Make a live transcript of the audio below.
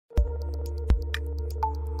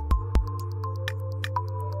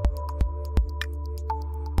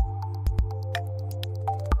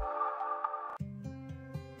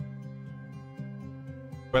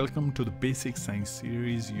Welcome to the Basic Science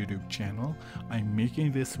Series YouTube channel. I'm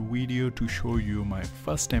making this video to show you my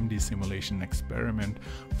first MD simulation experiment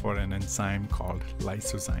for an enzyme called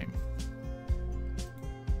Lysozyme.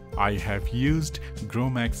 I have used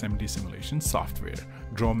GROMACS MD simulation software.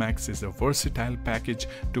 GROMACS is a versatile package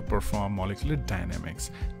to perform molecular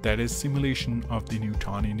dynamics, that is simulation of the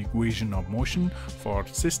Newtonian equation of motion for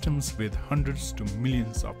systems with hundreds to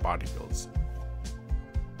millions of particles.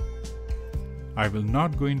 I will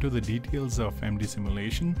not go into the details of MD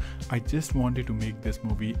simulation. I just wanted to make this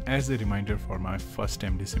movie as a reminder for my first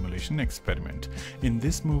MD simulation experiment. In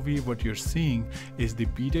this movie, what you're seeing is the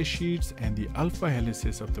beta sheets and the alpha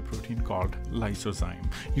helices of the protein called lysozyme.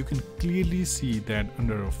 You can clearly see that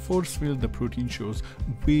under a force field, the protein shows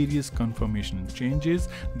various conformational changes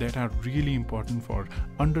that are really important for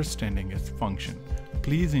understanding its function.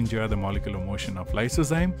 Please enjoy the molecular motion of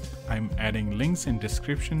lysozyme. I'm adding links in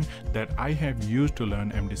description that I have used to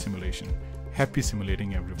learn MD simulation. Happy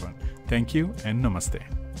simulating, everyone. Thank you and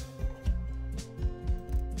namaste.